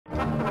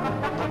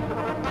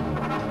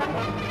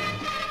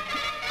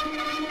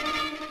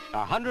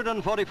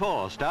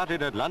144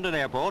 started at London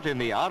Airport in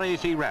the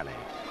R.A.C. rally.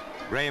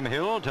 Graham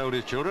Hill told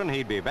his children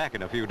he'd be back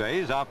in a few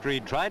days after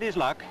he'd tried his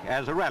luck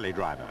as a rally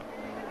driver.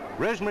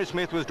 Rosemary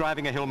Smith was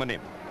driving a Hillman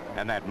Imp,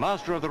 and that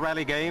master of the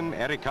rally game,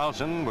 Eric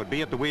Carlson, would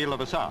be at the wheel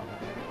of a Saab.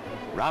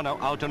 Rauno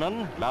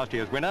Aaltonen, last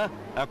year's winner,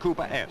 a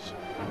Cooper S.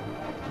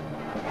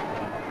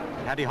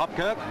 Paddy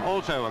Hopkirk,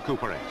 also a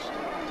Cooper S.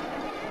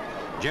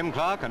 Jim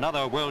Clark,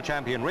 another world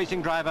champion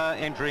racing driver,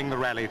 entering the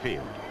rally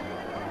field.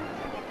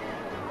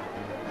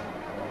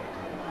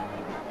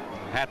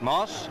 Pat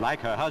Moss, like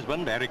her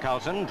husband, Eric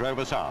Carlson, drove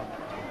a Saab.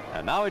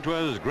 And now it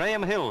was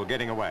Graham Hill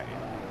getting away.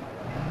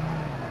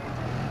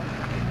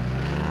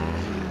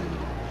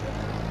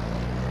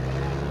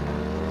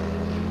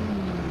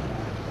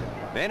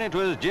 Then it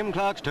was Jim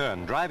Clark's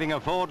turn, driving a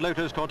Ford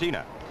Lotus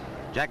Cortina.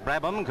 Jack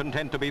Brabham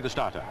content to be the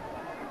starter.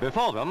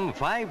 Before them,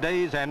 5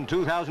 days and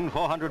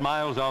 2,400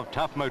 miles of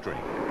tough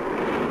motoring.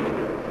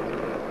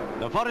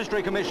 The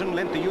Forestry Commission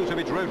lent the use of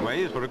its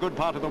roadways for a good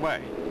part of the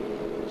way.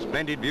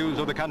 Splendid views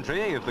of the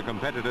country if the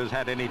competitors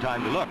had any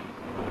time to look.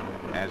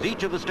 As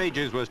each of the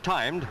stages was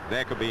timed,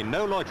 there could be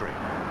no loitering.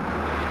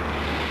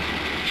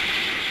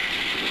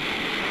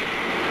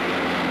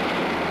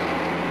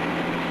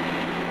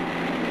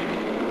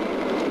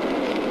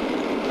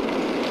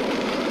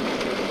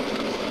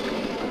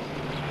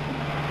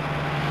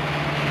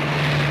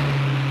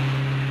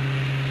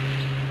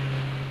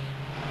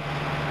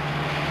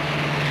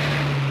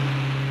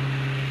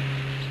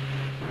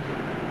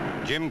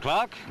 Jim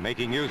Clark,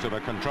 making use of a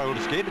controlled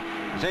skid,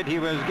 said he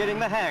was getting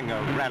the hang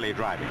of rally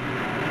driving.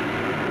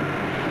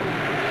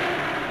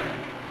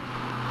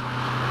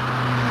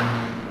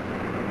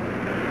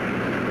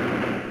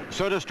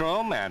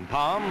 Soderstrom and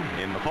Palm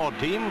in the Ford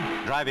team,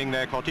 driving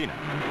their Cortina.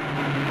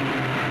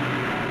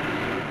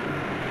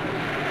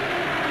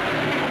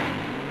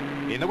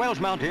 In the Welsh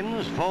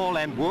Mountains, Fall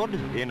and Wood,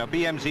 in a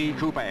BMC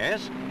Cooper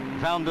S,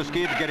 found the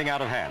skid getting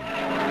out of hand.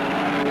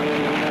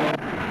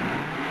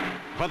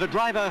 For the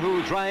driver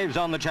who thrives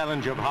on the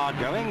challenge of hard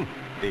going,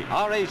 the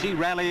R.A.C.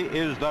 rally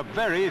is the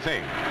very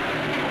thing.